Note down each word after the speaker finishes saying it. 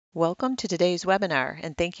Welcome to today's webinar,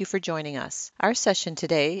 and thank you for joining us. Our session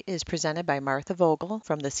today is presented by Martha Vogel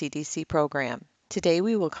from the CDC program. Today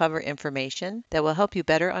we will cover information that will help you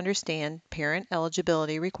better understand parent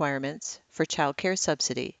eligibility requirements for child care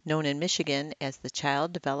subsidy, known in Michigan as the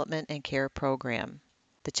Child Development and Care Program.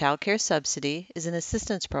 The Child Care Subsidy is an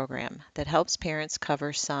assistance program that helps parents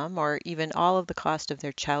cover some or even all of the cost of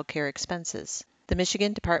their child care expenses. The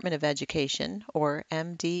Michigan Department of Education, or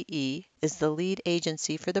MDE, is the lead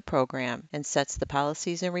agency for the program and sets the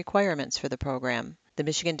policies and requirements for the program. The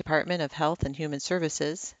Michigan Department of Health and Human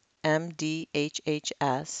Services,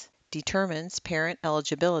 MDHHS, determines parent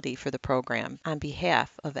eligibility for the program on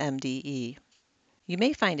behalf of MDE. You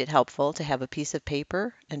may find it helpful to have a piece of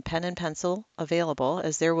paper and pen and pencil available,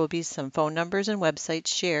 as there will be some phone numbers and websites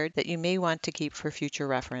shared that you may want to keep for future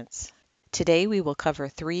reference. Today we will cover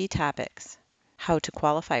 3 topics: how to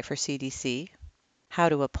qualify for CDC, how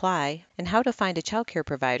to apply, and how to find a child care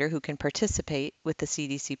provider who can participate with the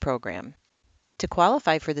CDC program. To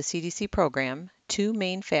qualify for the CDC program, 2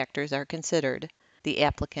 main factors are considered. The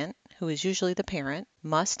applicant, who is usually the parent,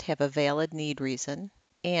 must have a valid need reason,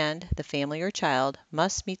 and the family or child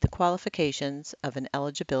must meet the qualifications of an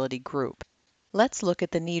eligibility group. Let's look at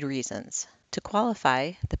the need reasons. To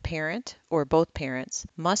qualify, the parent or both parents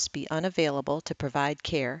must be unavailable to provide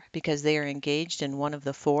care because they are engaged in one of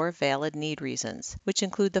the 4 valid need reasons, which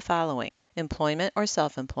include the following: employment or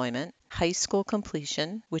self-employment, high school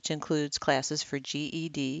completion, which includes classes for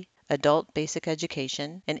GED, adult basic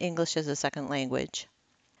education, and English as a second language;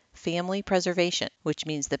 family preservation, which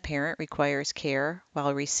means the parent requires care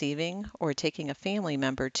while receiving or taking a family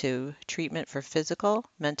member to treatment for physical,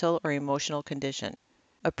 mental, or emotional condition;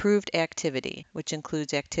 approved activity, which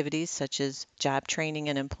includes activities such as job training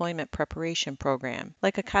and employment preparation program,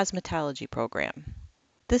 like a cosmetology program.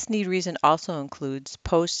 This need reason also includes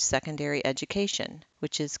post-secondary education,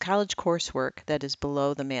 which is college coursework that is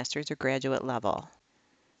below the master's or graduate level.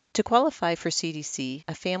 To qualify for CDC,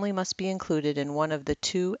 a family must be included in one of the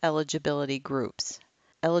 2 eligibility groups: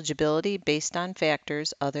 eligibility based on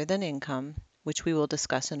factors other than income, which we will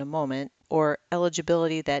discuss in a moment, or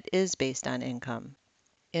eligibility that is based on income.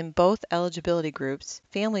 In both eligibility groups,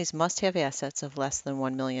 families must have assets of less than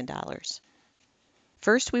 $1 million.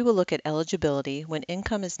 First, we will look at eligibility when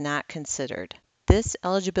income is not considered. This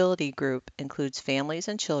eligibility group includes families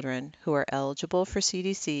and children who are eligible for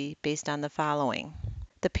CDC based on the following: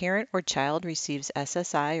 the parent or child receives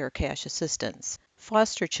SSI or cash assistance;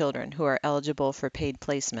 foster children who are eligible for paid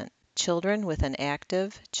placement; children with an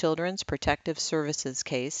active Children's Protective Services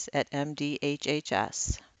case at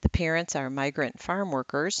MDHHS; the parents are migrant farm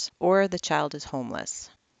workers, or the child is homeless.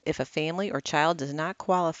 If a family or child does not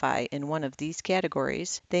qualify in one of these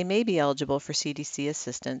categories, they may be eligible for CDC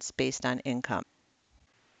assistance based on income.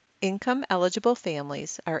 Income-eligible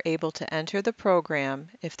families are able to enter the program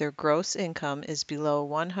if their gross income is below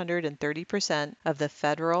 130% of the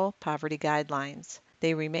federal poverty guidelines.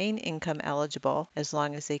 They remain income eligible as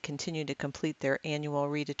long as they continue to complete their annual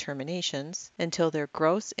redeterminations until their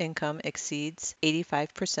gross income exceeds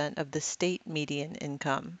 85% of the state median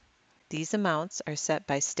income. These amounts are set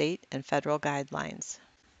by state and federal guidelines.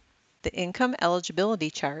 The income eligibility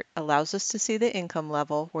chart allows us to see the income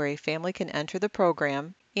level where a family can enter the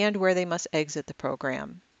program and where they must exit the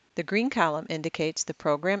program. The green column indicates the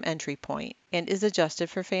program entry point and is adjusted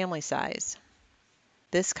for family size.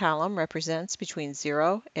 This column represents between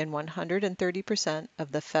 0 and 130%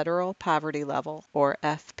 of the federal poverty level, or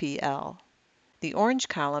FPL. The orange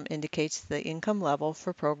column indicates the income level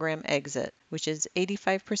for program exit, which is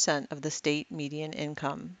 85% of the state median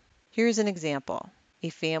income. Here is an example. A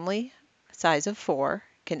family size of 4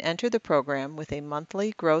 can enter the program with a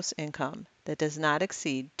monthly gross income that does not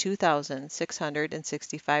exceed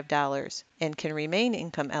 $2,665 and can remain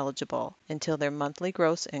income eligible until their monthly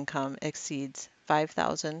gross income exceeds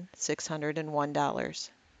 $5,601.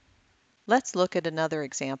 Let's look at another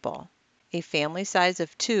example. A family size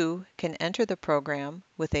of 2 can enter the program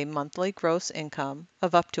with a monthly gross income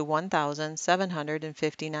of up to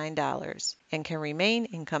 $1,759 and can remain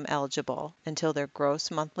income eligible until their gross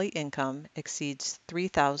monthly income exceeds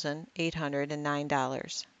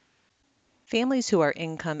 $3,809. Families who are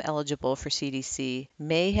income eligible for CDC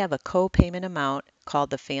may have a co-payment amount called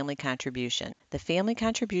the family contribution. The family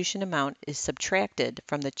contribution amount is subtracted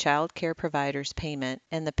from the child care provider's payment,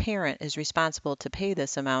 and the parent is responsible to pay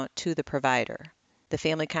this amount to the provider. The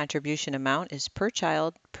family contribution amount is per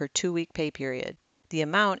child per 2-week pay period. The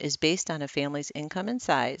amount is based on a family's income and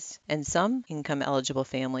size, and some income eligible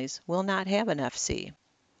families will not have an FC.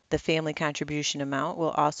 The family contribution amount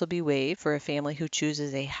will also be waived for a family who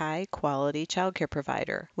chooses a high-quality childcare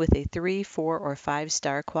provider with a 3, 4, or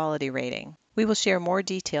 5-star quality rating. We will share more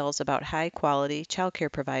details about high-quality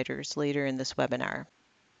childcare providers later in this webinar.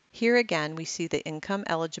 Here again, we see the income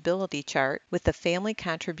eligibility chart with the family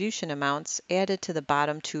contribution amounts added to the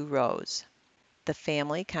bottom 2 rows. The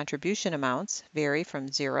family contribution amounts vary from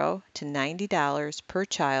 $0 to $90 per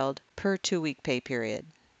child per 2-week pay period.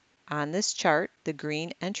 On this chart, the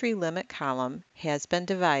green entry limit column has been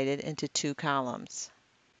divided into 2 columns.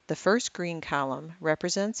 The first green column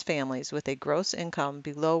represents families with a gross income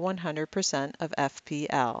below 100% of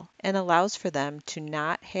FPL and allows for them to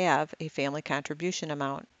not have a family contribution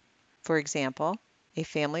amount. For example, a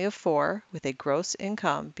family of 4 with a gross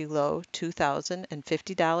income below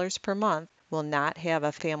 $2,050 per month will not have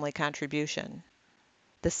a family contribution.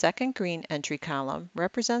 The second green entry column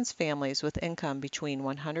represents families with income between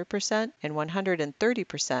 100% and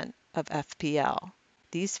 130% of FPL.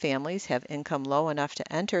 These families have income low enough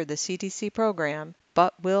to enter the CDC program,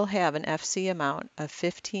 but will have an FC amount of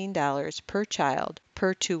 $15 per child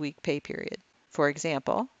per 2-week pay period. For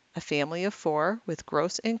example, a family of 4 with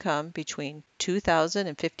gross income between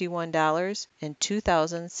 $2,051 and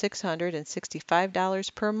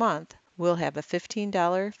 $2,665 per month will have a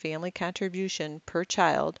 $15 family contribution per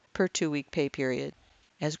child per 2-week pay period.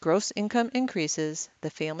 As gross income increases, the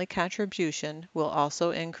family contribution will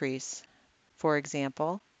also increase. For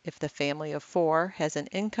example, if the family of 4 has an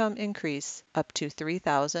income increase up to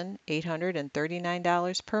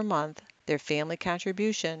 $3,839 per month, their family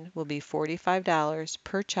contribution will be $45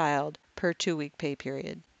 per child per 2-week pay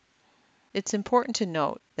period. It's important to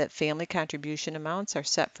note that family contribution amounts are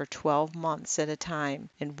set for 12 months at a time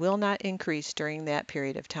and will not increase during that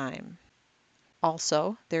period of time.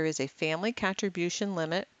 Also, there is a family contribution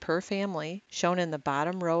limit per family shown in the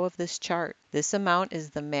bottom row of this chart. This amount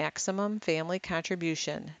is the maximum family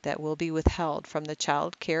contribution that will be withheld from the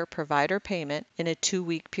child care provider payment in a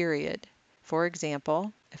 2-week period. For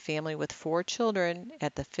example, a family with 4 children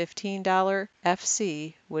at the $15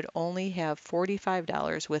 FC would only have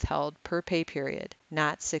 $45 withheld per pay period,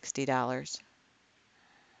 not $60.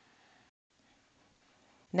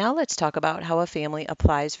 Now let's talk about how a family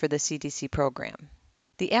applies for the CDC program.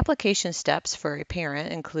 The application steps for a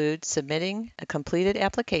parent include submitting a completed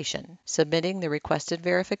application, submitting the requested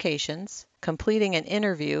verifications, completing an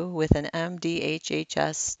interview with an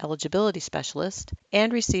MDHHS eligibility specialist,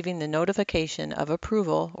 and receiving the notification of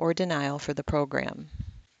approval or denial for the program.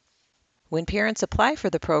 When parents apply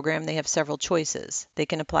for the program, they have several choices. They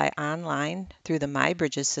can apply online through the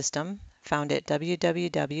MyBridges system, found at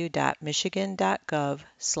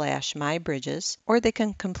www.michigan.gov/mybridges, or they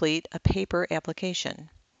can complete a paper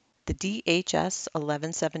application. The DHS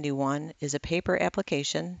 1171 is a paper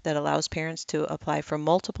application that allows parents to apply for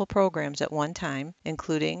multiple programs at one time,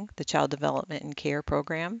 including the Child Development and Care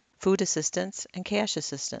Program, food assistance, and cash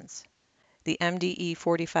assistance. The MDE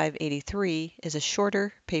 4583 is a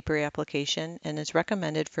shorter paper application and is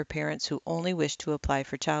recommended for parents who only wish to apply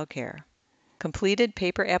for childcare. Completed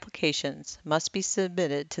paper applications must be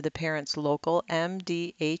submitted to the parent's local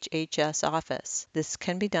MDHHS office. This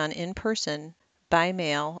can be done in person, by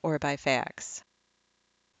mail, or by fax.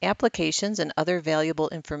 Applications and other valuable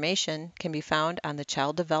information can be found on the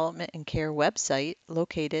Child Development and Care website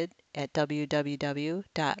located at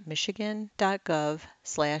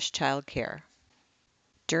www.michigan.gov/childcare.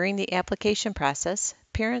 During the application process,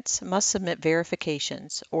 parents must submit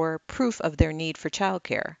verifications or proof of their need for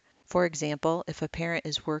childcare. For example, if a parent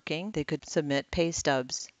is working, they could submit pay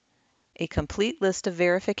stubs. A complete list of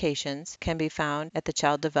verifications can be found at the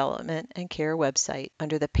Child Development and Care website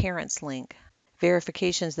under the Parents link.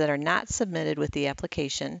 Verifications that are not submitted with the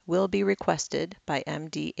application will be requested by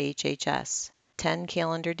MDHHS. 10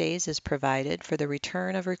 calendar days is provided for the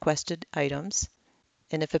return of requested items,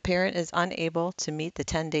 and if a parent is unable to meet the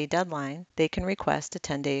 10-day deadline, they can request a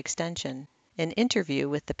 10-day extension. An interview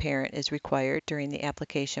with the parent is required during the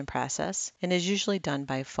application process and is usually done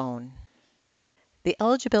by phone. The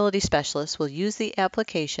eligibility specialist will use the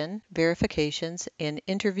application, verifications, and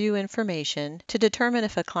interview information to determine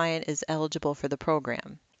if a client is eligible for the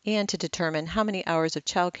program and to determine how many hours of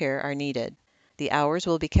childcare are needed. The hours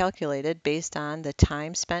will be calculated based on the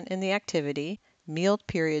time spent in the activity, meal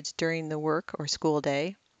periods during the work or school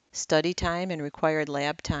day, study time and required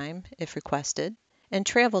lab time if requested, and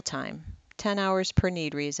travel time, 10 hours per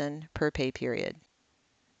need reason per pay period.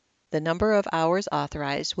 The number of hours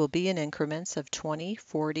authorized will be in increments of 20,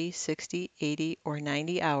 40, 60, 80, or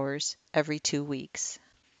 90 hours every 2 weeks.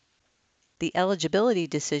 The eligibility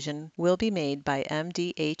decision will be made by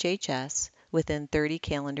MDHHS within 30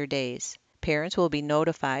 calendar days. Parents will be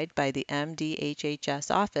notified by the MDHHS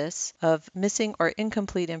office of missing or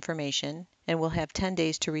incomplete information and will have 10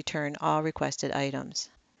 days to return all requested items.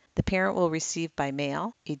 The parent will receive by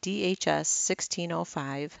mail a DHS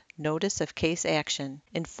 1605 Notice of Case Action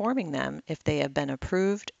informing them if they have been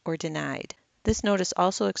approved or denied. This notice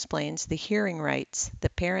also explains the hearing rights the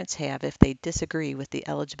parents have if they disagree with the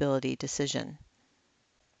eligibility decision.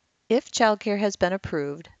 If childcare has been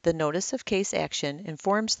approved, the Notice of Case Action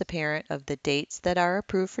informs the parent of the dates that are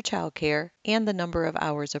approved for childcare and the number of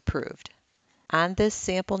hours approved. On this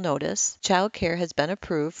sample notice, childcare has been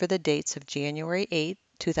approved for the dates of January 8,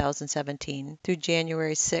 2017 through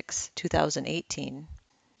January 6, 2018,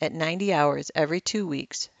 at 90 hours every 2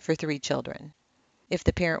 weeks for 3 children. If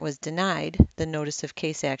the parent was denied, the Notice of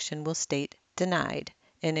Case Action will state denied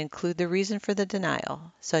and include the reason for the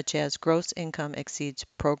denial, such as gross income exceeds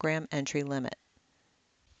program entry limit.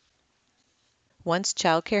 Once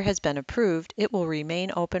childcare has been approved, it will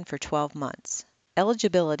remain open for 12 months.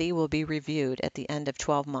 Eligibility will be reviewed at the end of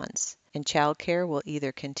 12 months, and childcare will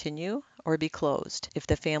either continue or be closed if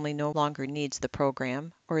the family no longer needs the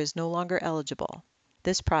program or is no longer eligible.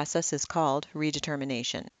 This process is called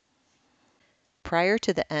redetermination. Prior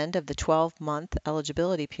to the end of the 12-month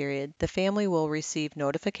eligibility period, the family will receive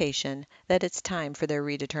notification that it's time for their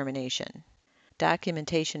redetermination.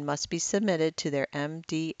 Documentation must be submitted to their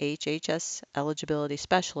MDHHS eligibility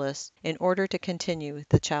specialist in order to continue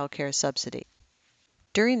the child care subsidy.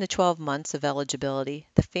 During the 12 months of eligibility,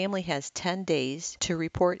 the family has 10 days to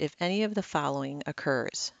report if any of the following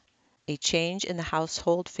occurs: a change in the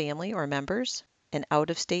household family or members, an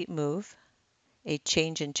out-of-state move, a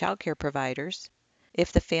change in child care providers,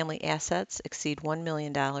 if the family assets exceed $1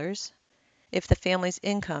 million, if the family's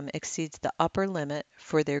income exceeds the upper limit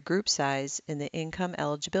for their group size in the income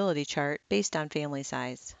eligibility chart based on family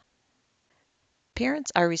size.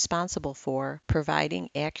 Parents are responsible for providing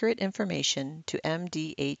accurate information to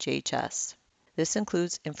MDHHS. This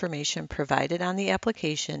includes information provided on the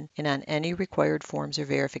application and on any required forms or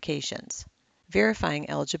verifications, verifying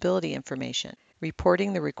eligibility information,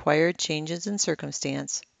 reporting the required changes in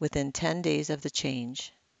circumstance within 10 days of the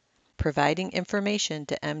change, providing information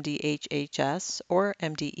to MDHHS or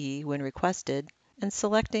MDE when requested, and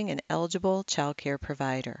selecting an eligible child care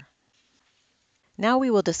provider. Now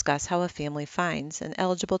we will discuss how a family finds an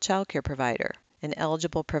eligible child care provider. An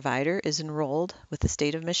eligible provider is enrolled with the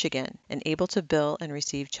state of Michigan and able to bill and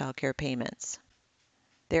receive child care payments.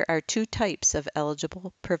 There are 2 types of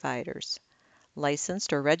eligible providers: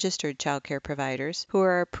 licensed or registered child care providers who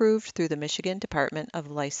are approved through the Michigan Department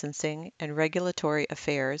of Licensing and Regulatory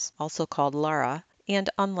Affairs, also called LARA, and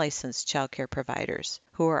unlicensed child care providers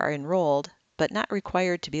who are enrolled but not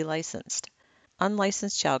required to be licensed.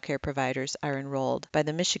 Unlicensed child care providers are enrolled by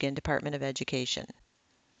the Michigan Department of Education.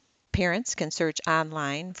 Parents can search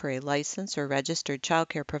online for a licensed or registered child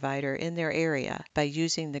care provider in their area by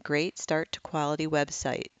using the Great Start to Quality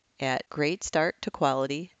website at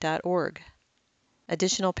greatstarttoquality.org.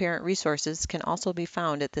 Additional parent resources can also be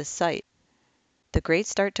found at this site. The Great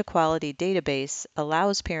Start to Quality database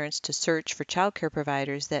allows parents to search for child care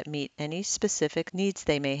providers that meet any specific needs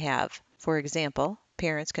they may have. For example,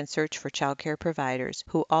 parents can search for child care providers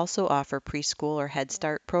who also offer preschool or Head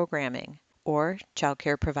Start programming, or child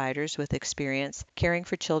care providers with experience caring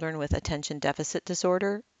for children with attention deficit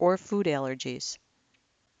disorder or food allergies.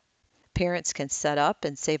 Parents can set up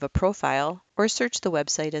and save a profile or search the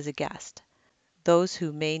website as a guest. Those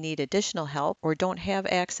who may need additional help or don't have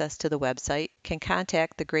access to the website can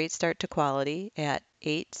contact the Great Start to Quality at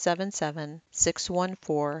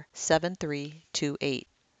 877-614-7328.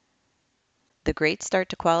 The Great Start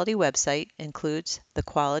to Quality website includes the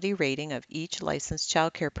quality rating of each licensed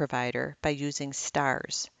child care provider by using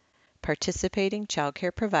stars. Participating child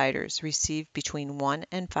care providers receive between 1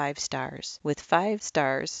 and 5 stars, with 5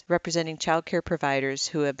 stars representing child care providers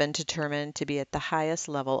who have been determined to be at the highest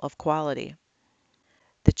level of quality.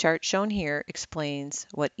 The chart shown here explains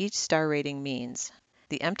what each star rating means.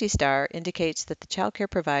 The empty star indicates that the child care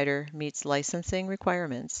provider meets licensing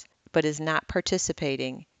requirements, but is not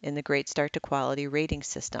participating in the Great Start to Quality rating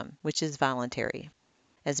system, which is voluntary.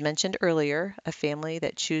 As mentioned earlier, a family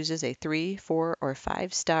that chooses a 3, 4, or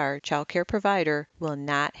 5-star child care provider will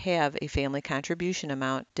not have a family contribution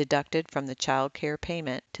amount deducted from the child care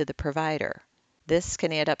payment to the provider. This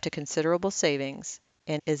can add up to considerable savings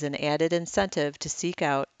and is an added incentive to seek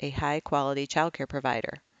out a high-quality child care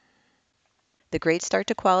provider. The Great Start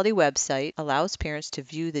to Quality website allows parents to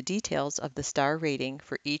view the details of the star rating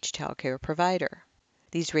for each child care provider.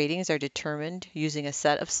 These ratings are determined using a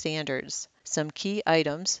set of standards, Some key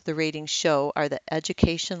items the ratings show are the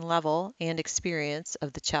education level and experience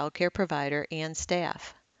of the child care provider and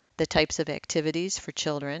staff, the types of activities for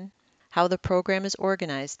children, how the program is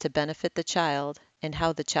organized to benefit the child, and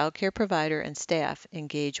how the child care provider and staff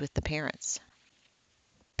engage with the parents.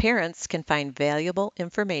 Parents can find valuable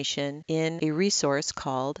information in a resource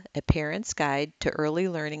called A Parent's Guide to Early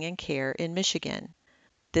Learning and Care in Michigan.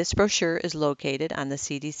 This brochure is located on the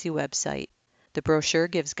CDC website. The brochure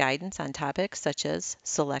gives guidance on topics such as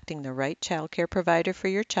selecting the right child care provider for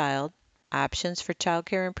your child, options for child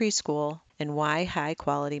care in preschool, and why high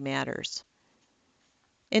quality matters.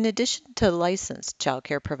 In addition to licensed child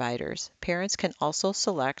care providers, parents can also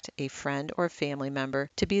select a friend or family member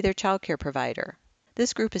to be their child care provider.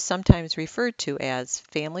 This group is sometimes referred to as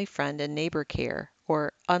family, friend, and neighbor care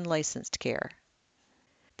or unlicensed care.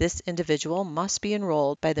 This individual must be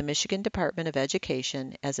enrolled by the Michigan Department of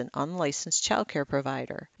Education as an unlicensed child care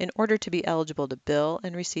provider in order to be eligible to bill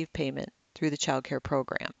and receive payment through the child care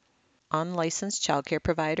program. Unlicensed child care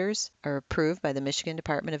providers are approved by the Michigan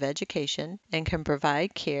Department of Education and can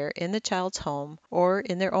provide care in the child's home or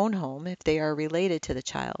in their own home if they are related to the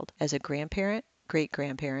child as a grandparent,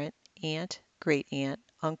 great-grandparent, aunt, great-aunt,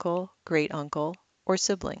 uncle, great-uncle, or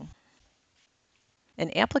sibling.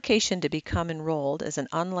 An application to become enrolled as an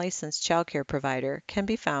unlicensed child care provider can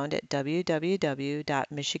be found at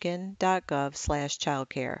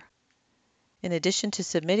www.michigan.gov/childcare. In addition to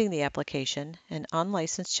submitting the application, an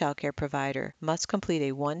unlicensed child care provider must complete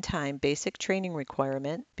a one-time basic training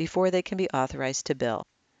requirement before they can be authorized to bill.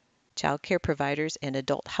 Child care providers and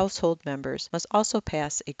adult household members must also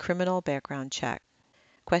pass a criminal background check.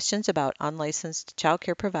 Questions about unlicensed child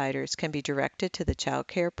care providers can be directed to the Child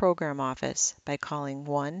Care Program Office by calling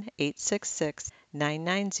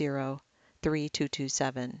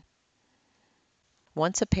 1-866-990-3227.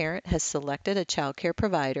 Once a parent has selected a child care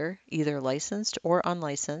provider, either licensed or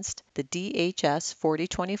unlicensed, the DHS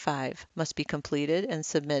 4025 must be completed and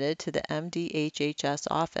submitted to the MDHHS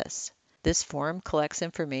office. This form collects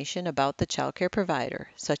information about the child care provider,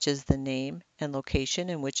 such as the name and location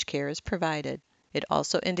in which care is provided. It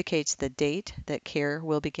also indicates the date that care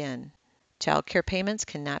will begin. Child care payments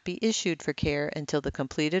cannot be issued for care until the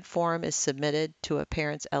completed form is submitted to a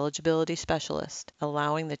parent's eligibility specialist,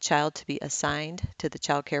 allowing the child to be assigned to the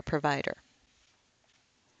child care provider.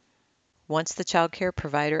 Once the child care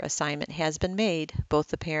provider assignment has been made, both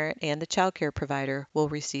the parent and the child care provider will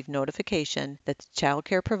receive notification that the child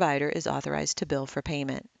care provider is authorized to bill for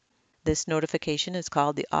payment. This notification is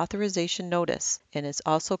called the authorization notice and is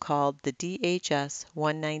also called the DHS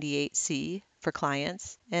 198C for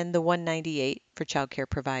clients and the 198 for child care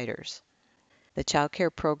providers. The child care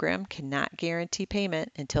program cannot guarantee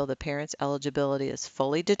payment until the parent's eligibility is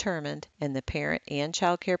fully determined and the parent and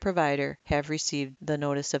child care provider have received the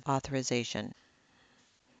notice of authorization.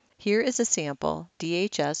 Here is a sample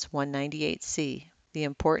DHS 198C. The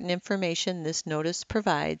important information this notice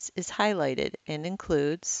provides is highlighted and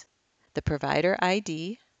includes the provider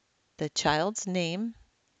ID, the child's name,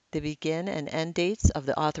 the begin and end dates of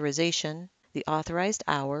the authorization, the authorized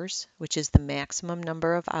hours, which is the maximum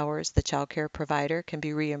number of hours the child care provider can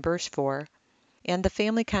be reimbursed for, and the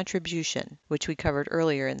family contribution, which we covered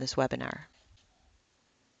earlier in this webinar.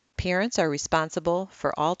 Parents are responsible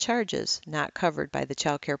for all charges not covered by the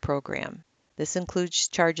child care program. This includes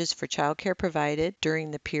charges for child care provided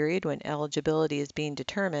during the period when eligibility is being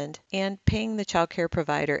determined and paying the child care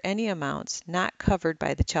provider any amounts not covered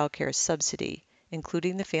by the child care subsidy,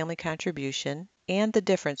 including the family contribution and the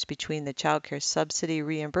difference between the child care subsidy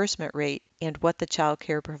reimbursement rate and what the child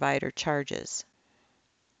care provider charges.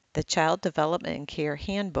 The Child Development and Care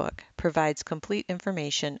Handbook provides complete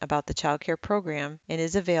information about the child care program and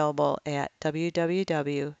is available at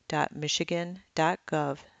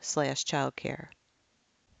www.michigan.gov/childcare.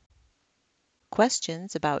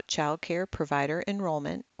 Questions about child care provider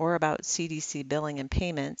enrollment or about CDC billing and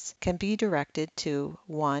payments can be directed to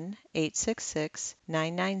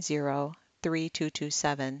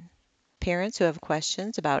 1-866-990-3227. Parents who have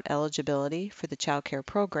questions about eligibility for the child care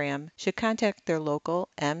program should contact their local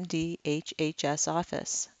MDHHS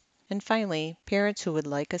office. And finally, parents who would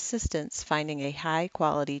like assistance finding a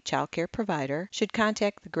high-quality child care provider should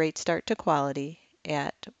contact the Great Start to Quality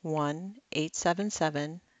at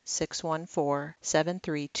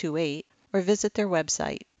 1-877-614-7328 or visit their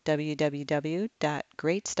website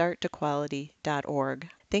www.greatstarttoquality.org.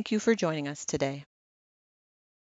 Thank you for joining us today.